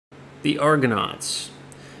The Argonauts.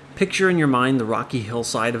 Picture in your mind the rocky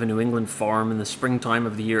hillside of a New England farm in the springtime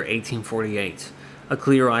of the year 1848. A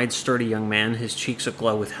clear-eyed, sturdy young man, his cheeks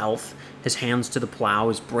aglow with health, his hands to the plow,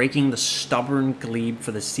 is breaking the stubborn glebe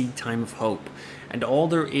for the seed time of hope. And all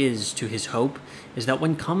there is to his hope is that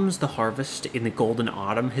when comes the harvest in the golden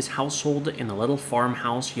autumn, his household in the little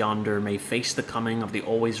farmhouse yonder may face the coming of the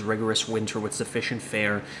always rigorous winter with sufficient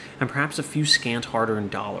fare and perhaps a few scant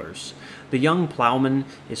hard-earned dollars. The young plowman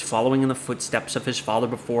is following in the footsteps of his father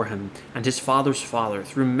before him, and his father's father,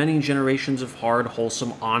 through many generations of hard,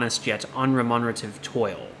 wholesome, honest, yet unremunerative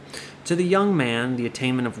toil. To the young man, the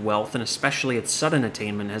attainment of wealth, and especially its sudden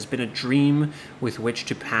attainment, has been a dream with which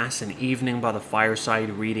to pass an evening by the fireside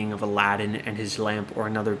reading of Aladdin and his lamp or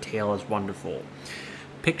another tale as wonderful.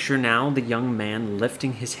 Picture now the young man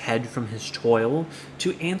lifting his head from his toil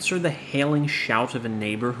to answer the hailing shout of a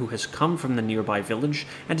neighbor who has come from the nearby village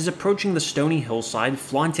and is approaching the stony hillside,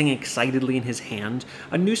 flaunting excitedly in his hand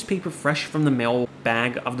a newspaper fresh from the mail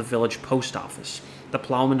bag of the village post office. The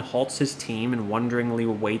plowman halts his team and wonderingly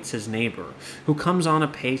awaits his neighbor, who comes on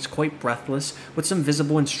apace, quite breathless, with some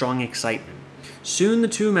visible and strong excitement. Soon the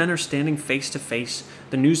two men are standing face to face.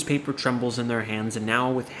 The newspaper trembles in their hands, and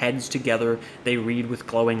now with heads together they read with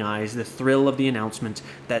glowing eyes the thrill of the announcement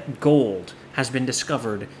that gold has been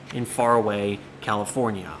discovered in faraway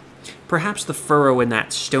California. Perhaps the furrow in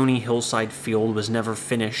that stony hillside field was never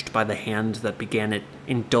finished by the hand that began it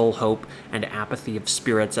in dull hope and apathy of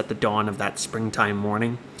spirits at the dawn of that springtime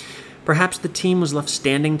morning. Perhaps the team was left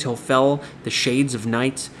standing till fell the shades of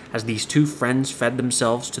night, as these two friends fed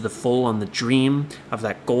themselves to the full on the dream of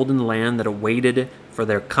that golden land that awaited for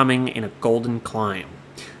their coming in a golden clime.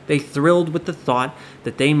 They thrilled with the thought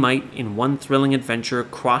that they might, in one thrilling adventure,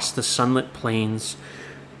 cross the sunlit plains,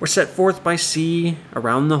 or set forth by sea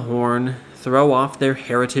around the Horn, throw off their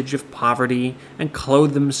heritage of poverty, and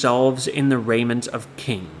clothe themselves in the raiment of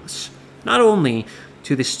kings. Not only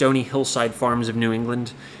to the stony hillside farms of New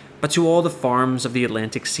England, but to all the farms of the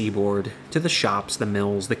Atlantic seaboard, to the shops, the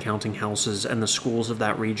mills, the counting houses, and the schools of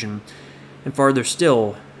that region, and farther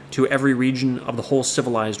still, to every region of the whole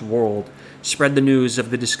civilized world, spread the news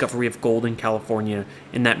of the discovery of gold in California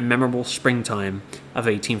in that memorable springtime of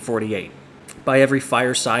 1848. By every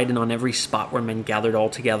fireside and on every spot where men gathered all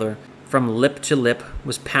together, from lip to lip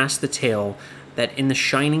was passed the tale that in the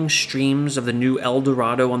shining streams of the new El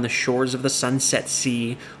Dorado on the shores of the sunset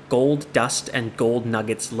sea, gold dust and gold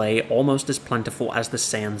nuggets lay almost as plentiful as the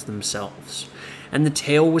sands themselves. And the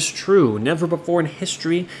tale was true. Never before in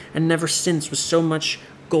history, and never since, was so much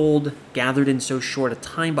gold gathered in so short a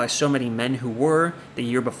time by so many men who were, the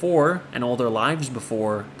year before, and all their lives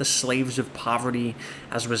before, the slaves of poverty,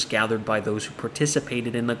 as was gathered by those who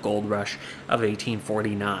participated in the gold rush of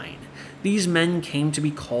 1849. These men came to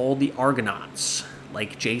be called the Argonauts.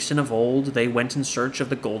 Like Jason of old, they went in search of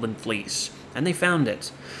the golden fleece, and they found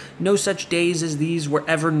it. No such days as these were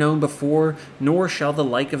ever known before, nor shall the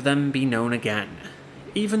like of them be known again.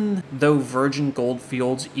 Even though virgin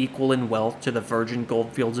goldfields equal in wealth to the virgin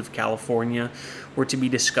goldfields of California were to be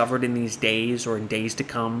discovered in these days or in days to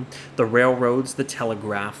come, the railroads, the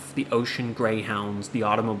telegraph, the ocean greyhounds, the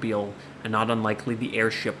automobile, and not unlikely the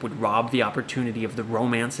airship would rob the opportunity of the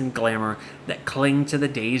romance and glamour that cling to the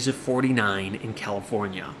days of '49 in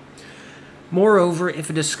California. Moreover, if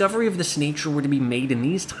a discovery of this nature were to be made in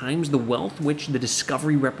these times, the wealth which the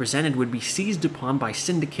discovery represented would be seized upon by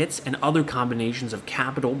syndicates and other combinations of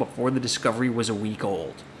capital before the discovery was a week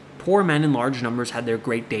old. Poor men in large numbers had their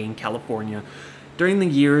great day in California during the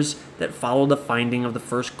years that followed the finding of the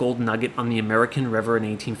first gold nugget on the American River in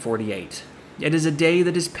 1848. It is a day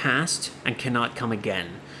that is past and cannot come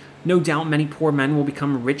again. No doubt many poor men will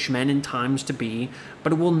become rich men in times to be,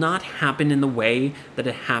 but it will not happen in the way that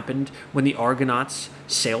it happened when the Argonauts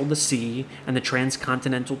sailed the sea and the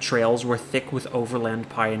transcontinental trails were thick with overland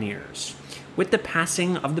pioneers. With the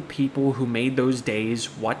passing of the people who made those days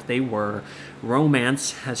what they were,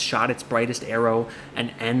 romance has shot its brightest arrow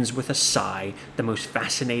and ends with a sigh, the most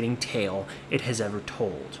fascinating tale it has ever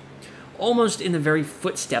told. Almost in the very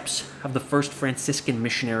footsteps of the first Franciscan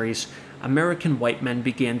missionaries, American white men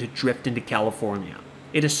began to drift into California.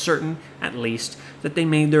 It is certain, at least, that they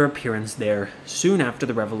made their appearance there soon after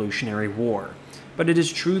the Revolutionary War. But it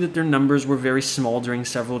is true that their numbers were very small during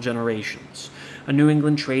several generations. A New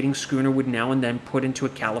England trading schooner would now and then put into a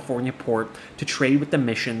California port to trade with the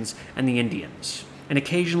missions and the Indians, and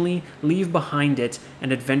occasionally leave behind it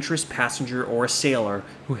an adventurous passenger or a sailor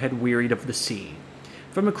who had wearied of the sea.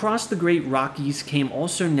 From across the great Rockies came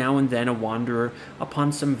also now and then a wanderer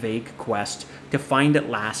upon some vague quest to find at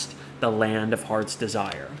last the land of heart's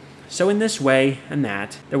desire. So in this way and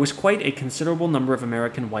that, there was quite a considerable number of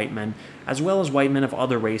American white men, as well as white men of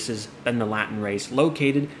other races than the Latin race,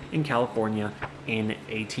 located in California in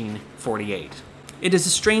 1848. It is a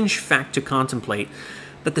strange fact to contemplate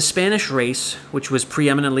that the Spanish race, which was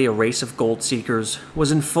preeminently a race of gold seekers,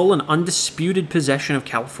 was in full and undisputed possession of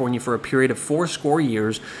California for a period of 80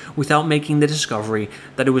 years without making the discovery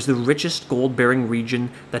that it was the richest gold-bearing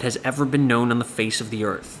region that has ever been known on the face of the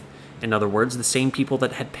earth. In other words, the same people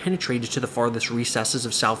that had penetrated to the farthest recesses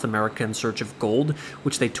of South America in search of gold,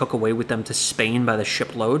 which they took away with them to Spain by the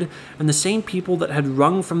shipload, and the same people that had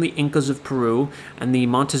wrung from the Incas of Peru and the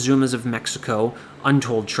Montezumas of Mexico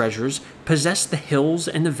untold treasures, possessed the hills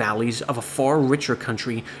and the valleys of a far richer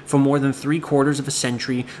country for more than 3/4 of a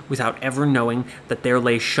century without ever knowing that there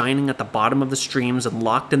lay shining at the bottom of the streams and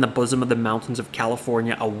locked in the bosom of the mountains of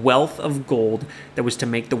California a wealth of gold that was to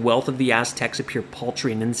make the wealth of the Aztecs appear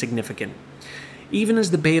paltry and insignificant. Even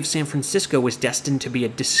as the Bay of San Francisco was destined to be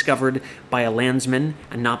discovered by a landsman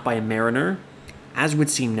and not by a mariner, as would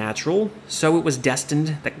seem natural, so it was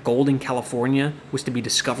destined that gold in California was to be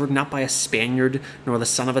discovered not by a Spaniard, nor the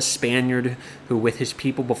son of a Spaniard who with his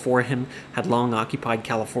people before him had long occupied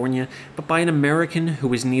California, but by an American who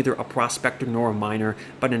was neither a prospector nor a miner,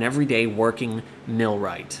 but an everyday working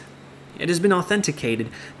millwright. It has been authenticated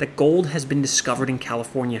that gold has been discovered in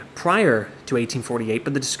California prior to 1848,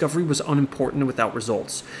 but the discovery was unimportant and without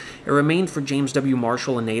results. It remained for James W.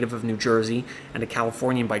 Marshall, a native of New Jersey and a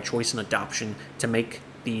Californian by choice and adoption, to make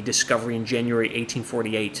the discovery in January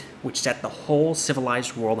 1848, which set the whole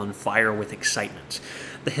civilized world on fire with excitement.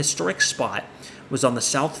 The historic spot was on the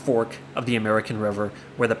South Fork of the American River,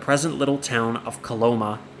 where the present little town of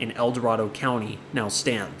Coloma in El Dorado County now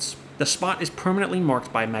stands. The spot is permanently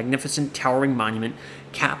marked by a magnificent towering monument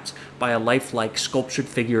capped by a lifelike sculptured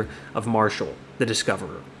figure of Marshall, the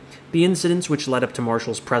discoverer. The incidents which led up to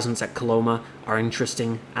Marshall's presence at Coloma are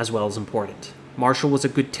interesting as well as important. Marshall was a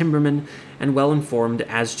good timberman and well informed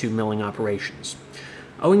as to milling operations.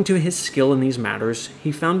 Owing to his skill in these matters,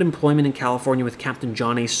 he found employment in California with Captain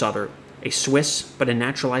John A. Sutter, a Swiss but a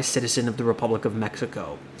naturalized citizen of the Republic of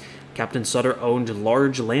Mexico. Captain Sutter owned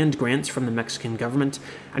large land grants from the Mexican government,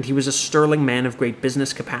 and he was a sterling man of great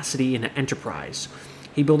business capacity and enterprise.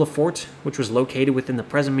 He built a fort, which was located within the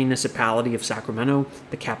present municipality of Sacramento,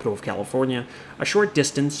 the capital of California, a short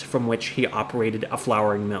distance from which he operated a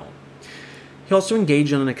flouring mill. He also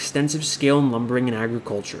engaged on an extensive scale in lumbering and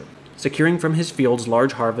agriculture, securing from his fields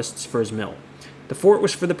large harvests for his mill. The fort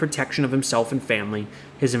was for the protection of himself and family,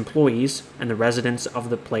 his employees, and the residents of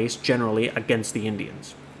the place generally against the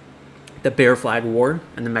Indians. The Bear Flag War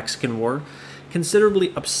and the Mexican War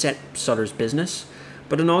considerably upset Sutter's business,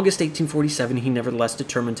 but in August 1847 he nevertheless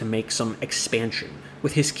determined to make some expansion.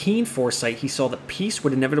 With his keen foresight, he saw that peace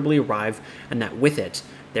would inevitably arrive and that with it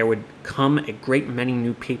there would come a great many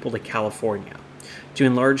new people to California. To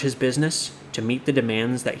enlarge his business, to meet the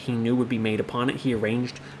demands that he knew would be made upon it, he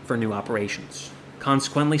arranged for new operations.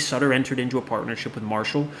 Consequently, Sutter entered into a partnership with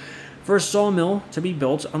Marshall for a sawmill to be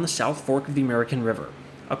built on the South Fork of the American River.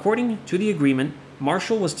 According to the agreement,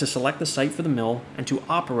 Marshall was to select the site for the mill and to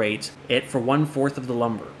operate it for 1/4 of the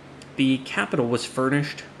lumber. The capital was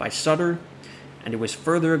furnished by Sutter, and it was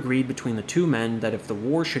further agreed between the two men that if the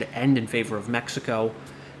war should end in favor of Mexico,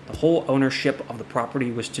 the whole ownership of the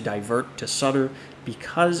property was to divert to Sutter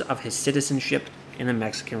because of his citizenship in the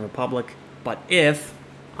Mexican Republic. But if,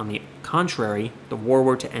 on the contrary, the war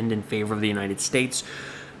were to end in favor of the United States,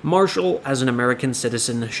 Marshall, as an American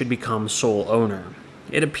citizen, should become sole owner.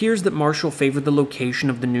 It appears that Marshall favored the location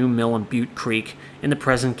of the new mill on Butte Creek in the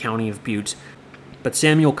present county of Butte, but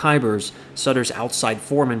Samuel Kybers, Sutter's outside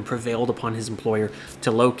foreman, prevailed upon his employer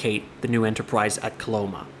to locate the new enterprise at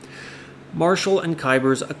Coloma. Marshall and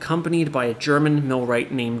Kybers, accompanied by a German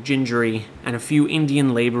millwright named Gingery and a few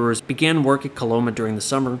Indian laborers, began work at Coloma during the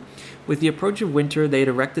summer. With the approach of winter, they had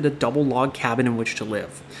erected a double log cabin in which to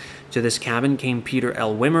live. To this cabin came Peter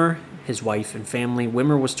L. Wimmer, his wife and family.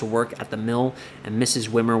 Wimmer was to work at the mill, and Mrs.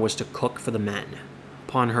 Wimmer was to cook for the men.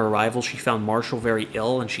 Upon her arrival, she found Marshall very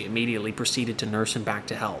ill, and she immediately proceeded to nurse him back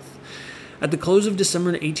to health. At the close of December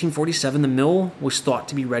 1847, the mill was thought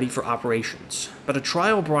to be ready for operations, but a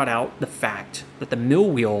trial brought out the fact that the mill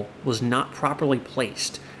wheel was not properly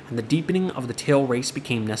placed, and the deepening of the tail race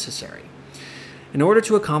became necessary. In order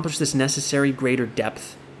to accomplish this necessary greater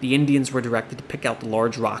depth, the Indians were directed to pick out the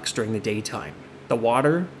large rocks during the daytime. The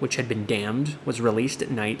water, which had been dammed, was released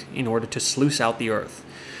at night in order to sluice out the earth.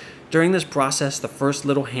 During this process, the first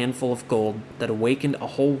little handful of gold that awakened a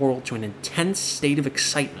whole world to an intense state of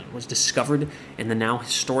excitement was discovered in the now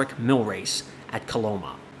historic mill race at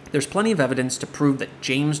Coloma. There's plenty of evidence to prove that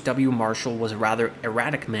James W. Marshall was a rather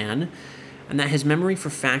erratic man, and that his memory for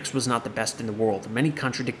facts was not the best in the world. Many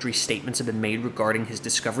contradictory statements have been made regarding his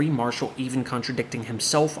discovery, Marshall even contradicting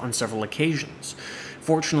himself on several occasions.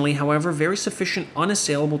 Fortunately, however, very sufficient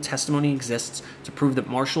unassailable testimony exists to prove that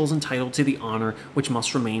Marshall is entitled to the honor which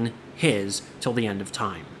must remain his till the end of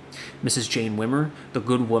time. Mrs. Jane Wimmer, the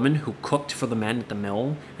good woman who cooked for the men at the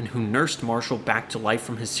mill and who nursed Marshall back to life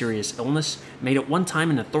from his serious illness, made at one time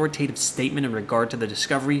an authoritative statement in regard to the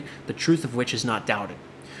discovery, the truth of which is not doubted.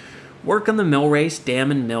 Work on the mill race, dam,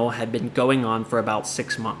 and mill had been going on for about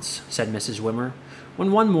 6 months, said Mrs. Wimmer,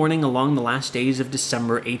 when one morning along the last days of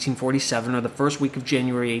December 1847 or the first week of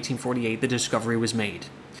January 1848 the discovery was made.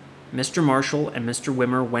 Mr. Marshall and Mr.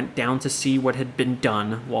 Wimmer went down to see what had been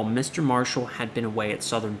done while Mr. Marshall had been away at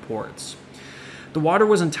southern ports. The water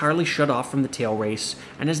was entirely shut off from the tail race,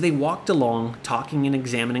 and as they walked along, talking and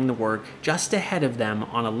examining the work, just ahead of them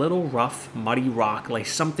on a little rough, muddy rock lay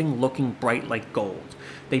something looking bright like gold.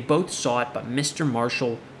 They both saw it, but Mr.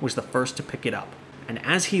 Marshall was the first to pick it up, and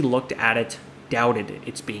as he looked at it, doubted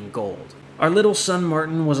its being gold. Our little son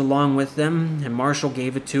Martin was along with them, and Marshall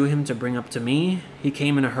gave it to him to bring up to me. He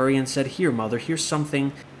came in a hurry and said, "Here, Mother, here's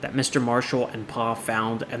something that Mr. Marshall and Pa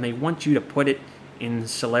found, and they want you to put it in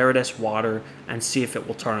saleratus water and see if it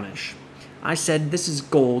will tarnish." I said, "This is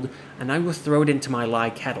gold, and I will throw it into my lye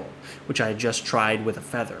kettle, which I had just tried with a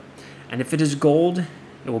feather. And if it is gold,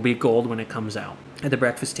 it will be gold when it comes out." At the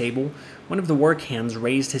breakfast table, one of the work hands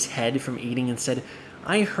raised his head from eating and said,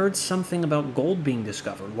 "I heard something about gold being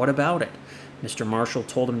discovered. What about it?" Mr. Marshall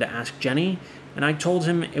told him to ask Jenny, and I told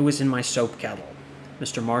him it was in my soap kettle.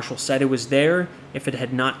 Mr. Marshall said it was there if it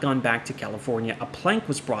had not gone back to California. A plank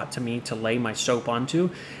was brought to me to lay my soap onto,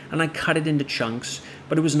 and I cut it into chunks,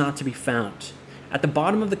 but it was not to be found. At the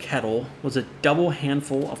bottom of the kettle was a double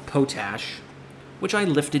handful of potash, which I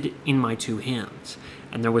lifted in my 2 hands,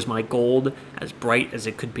 and there was my gold as bright as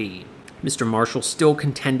it could be. Mr. Marshall still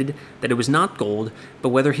contended that it was not gold, but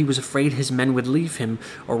whether he was afraid his men would leave him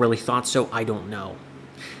or really thought so, I don't know.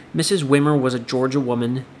 Mrs. Wimmer was a Georgia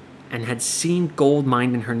woman and had seen gold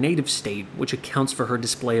mined in her native state, which accounts for her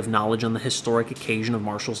display of knowledge on the historic occasion of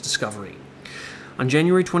Marshall's discovery. On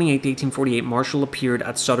January 28, 1848, Marshall appeared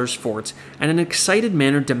at Sutter's Fort and in an excited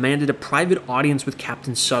manner demanded a private audience with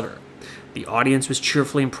Captain Sutter. The audience was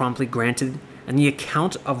cheerfully and promptly granted, and the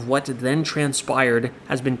account of what then transpired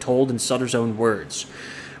has been told in Sutter's own words.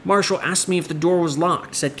 "Marshall asked me if the door was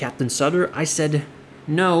locked," said Captain Sutter. "I said,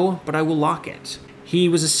 'No, but I will lock it.' He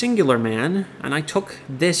was a singular man, and I took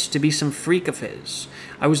this to be some freak of his.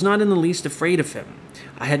 I was not in the least afraid of him.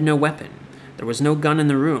 I had no weapon. There was no gun in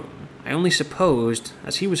the room. I only supposed,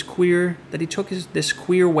 as he was queer, that he took this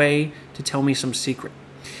queer way to tell me some secret.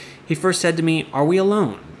 He first said to me, 'Are we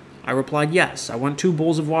alone?' I replied, 'Yes, I want 2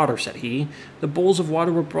 bowls of water,' said he. The bowls of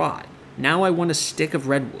water were brought. 'Now I want a stick of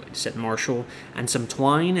redwood,' said Marshall, 'and some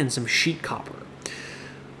twine and some sheet copper.'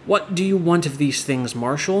 'What do you want of these things,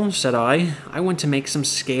 Marshall?' said I. 'I want to make some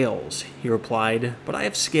scales,' he replied, 'but I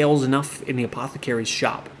have scales enough in the apothecary's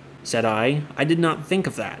shop.' Said I, 'I did not think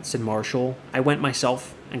of that,' said Marshall. I went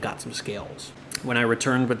myself and got some scales. When I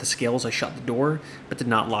returned with the scales, I shut the door, but did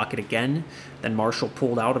not lock it again. Then Marshall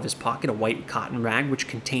pulled out of his pocket a white cotton rag which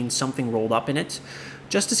contained something rolled up in it.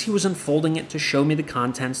 Just as he was unfolding it to show me the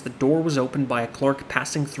contents, the door was opened by a clerk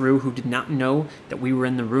passing through who did not know that we were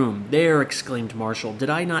in the room. 'There,' exclaimed Marshall, 'did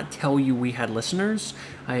I not tell you we had listeners?'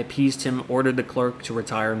 I appeased him, ordered the clerk to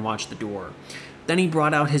retire and watch the door. Then he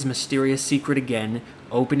brought out his mysterious secret again.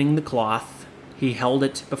 Opening the cloth, he held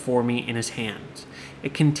it before me in his hand.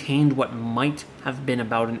 It contained what might have been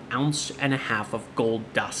about 1.5 ounces of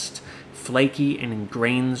gold dust, flaky and in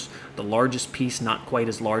grains, the largest piece not quite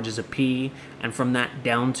as large as a pea, and from that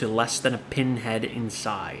down to less than a pinhead in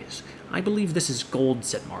size. 'I believe this is gold,'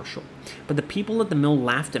 said Marshall, 'but the people at the mill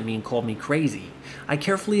laughed at me and called me crazy. I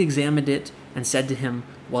carefully examined it and said to him,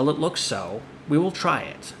 'Well, it looks so. We will try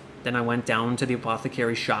it.' Then I went down to the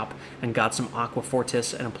apothecary's shop and got some aqua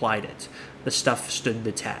fortis and applied it. The stuff stood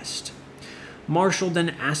the test. Marshall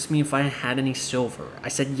then asked me if I had any silver. I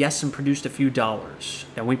said yes and produced a few dollars.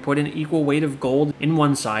 Then we put an equal weight of gold in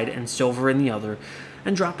one side and silver in the other,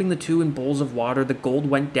 and dropping the 2 in bowls of water, the gold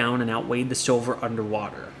went down and outweighed the silver under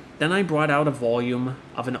water. Then I brought out a volume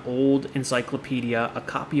of an old encyclopedia, a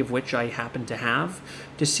copy of which I happened to have,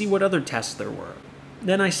 to see what other tests there were.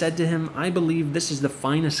 Then I said to him, 'I believe this is the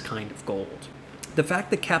finest kind of gold.' The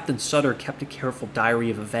fact that Captain Sutter kept a careful diary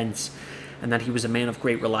of events, and that he was a man of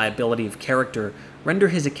great reliability of character, render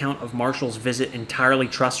his account of Marshall's visit entirely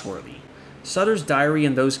trustworthy. Sutter's diary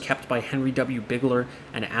and those kept by Henry W. Bigler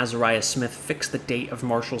and Azariah Smith fix the date of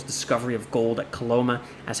Marshall's discovery of gold at Coloma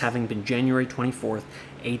as having been January 24th,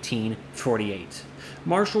 1848.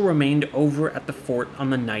 Marshall remained over at the fort on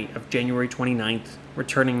the night of January 29th,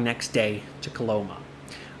 returning next day to Coloma.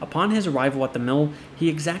 Upon his arrival at the mill, he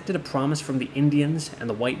exacted a promise from the Indians and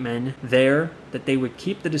the white men there that they would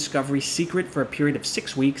keep the discovery secret for a period of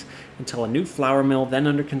 6 weeks until a new flour mill then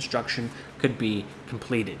under construction could be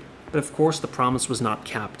completed. But of course, the promise was not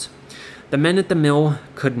kept. The men at the mill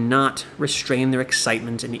could not restrain their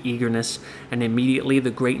excitement and eagerness, and immediately the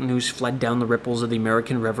great news fled down the ripples of the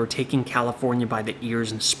American River, taking California by the ears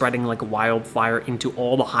and spreading like wildfire into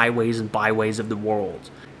all the highways and byways of the world.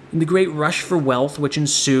 In the great rush for wealth which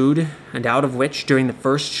ensued, and out of which, during the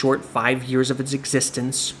first short 5 years of its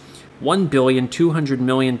existence,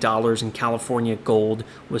 $1,200,000,000 in California gold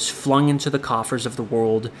was flung into the coffers of the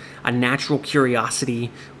world, a natural curiosity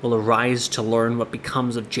will arise to learn what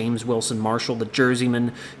becomes of James Wilson Marshall, the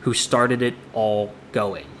Jerseyman who started it all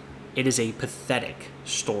going. It is a pathetic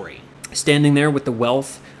story. Standing there with the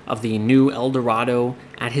wealth of the new El Dorado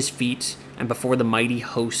at his feet, and before the mighty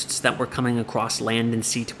hosts that were coming across land and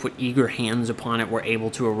sea to put eager hands upon it were able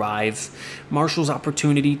to arrive, Marshall's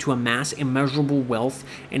opportunity to amass immeasurable wealth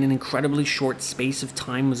in an incredibly short space of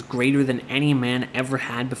time was greater than any man ever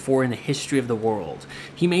had before in the history of the world.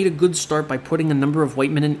 He made a good start by putting a number of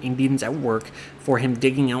white men and Indians at work for him,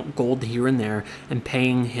 digging out gold here and there and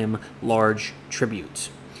paying him large tribute.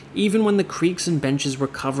 Even when the creeks and benches were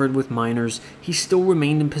covered with miners, he still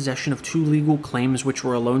remained in possession of 2 legal claims which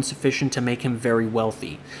were alone sufficient to make him very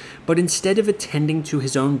wealthy. But instead of attending to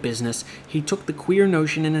his own business, he took the queer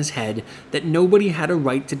notion in his head that nobody had a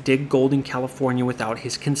right to dig gold in California without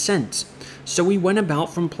his consent. So he went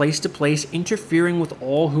about from place to place, interfering with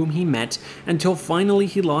all whom he met, until finally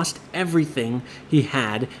he lost everything he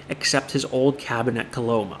had except his old cabin at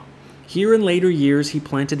Coloma. Here in later years he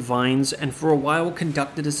planted vines and for a while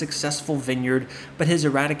conducted a successful vineyard, but his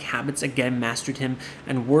erratic habits again mastered him,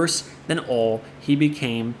 and worse than all, he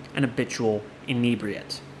became an habitual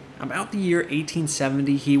inebriate. About the year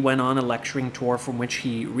 1870 he went on a lecturing tour from which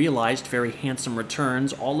he realized very handsome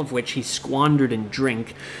returns, all of which he squandered in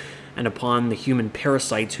drink and upon the human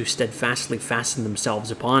parasites who steadfastly fastened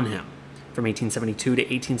themselves upon him. From 1872 to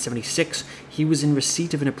 1876, he was in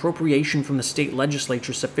receipt of an appropriation from the state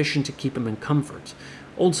legislature sufficient to keep him in comfort.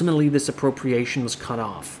 Ultimately, this appropriation was cut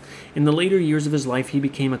off. In the later years of his life, he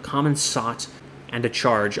became a common sot and a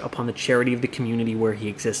charge upon the charity of the community where he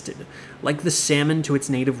existed. Like the salmon to its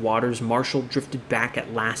native waters, Marshall drifted back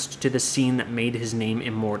at last to the scene that made his name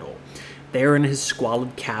immortal. There in his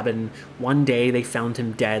squalid cabin, one day they found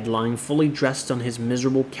him dead, lying fully dressed on his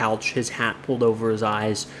miserable couch, his hat pulled over his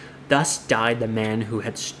eyes. Thus died the man who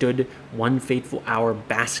had stood one fateful hour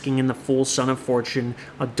basking in the full sun of fortune,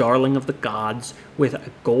 a darling of the gods, with a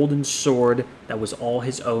golden sword that was all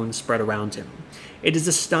his own spread around him. It is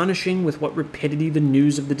astonishing with what rapidity the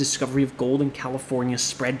news of the discovery of gold in California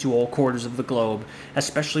spread to all quarters of the globe,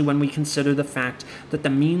 especially when we consider the fact that the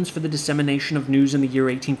means for the dissemination of news in the year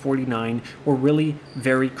 1849 were really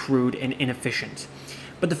very crude and inefficient.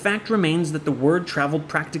 But the fact remains that the word traveled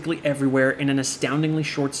practically everywhere in an astoundingly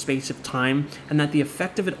short space of time, and that the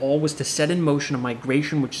effect of it all was to set in motion a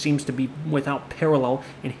migration which seems to be without parallel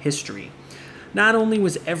in history. Not only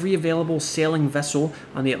was every available sailing vessel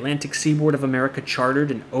on the Atlantic seaboard of America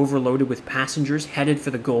chartered and overloaded with passengers headed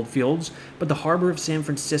for the gold fields, but the harbor of San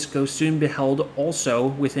Francisco soon beheld also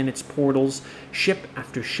within its portals ship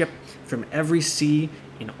after ship from every sea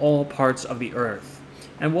in all parts of the earth.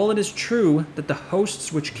 And while it is true that the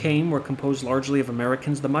hosts which came were composed largely of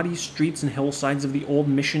Americans, the muddy streets and hillsides of the old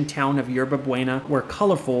mission town of Yerba Buena were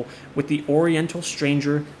colorful with the Oriental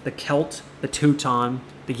stranger, the Celt, the Teuton,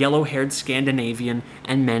 the yellow-haired Scandinavian,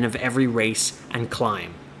 and men of every race and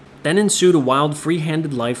clime. Then ensued a wild,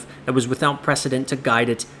 free-handed life that was without precedent to guide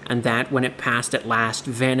it, and that, when it passed at last,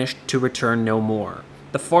 vanished to return no more.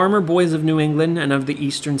 The farmer boys of New England and of the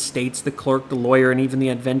eastern states, the clerk, the lawyer, and even the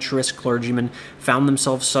adventurous clergyman found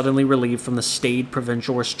themselves suddenly relieved from the staid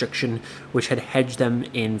provincial restriction which had hedged them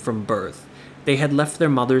in from birth. They had left their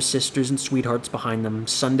mothers, sisters, and sweethearts behind them.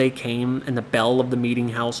 Sunday came, and the bell of the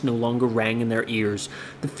meeting-house no longer rang in their ears.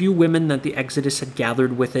 The few women that the exodus had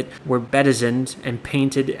gathered with it were bedizened and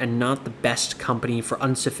painted, and not the best company for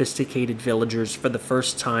unsophisticated villagers for the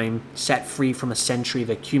first time set free from a century of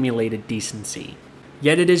accumulated decency.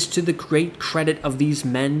 Yet it is to the great credit of these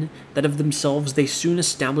men that of themselves they soon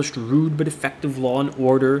established rude but effective law and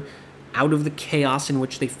order, out of the chaos in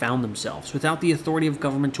which they found themselves. Without the authority of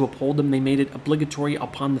government to uphold them, they made it obligatory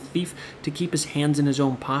upon the thief to keep his hands in his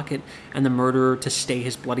own pocket, and the murderer to stay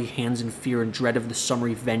his bloody hands in fear and dread of the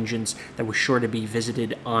summary vengeance that was sure to be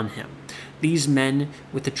visited on him. These men,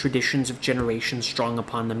 with the traditions of generations strong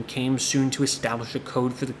upon them, came soon to establish a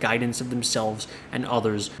code for the guidance of themselves and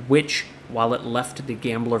others, which, while it left the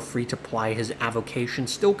gambler free to ply his avocation,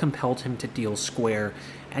 still compelled him to deal square.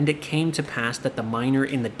 And it came to pass that the miner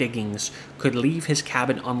in the diggings could leave his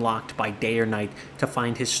cabin unlocked by day or night to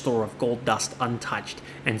find his store of gold dust untouched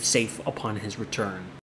and safe upon his return.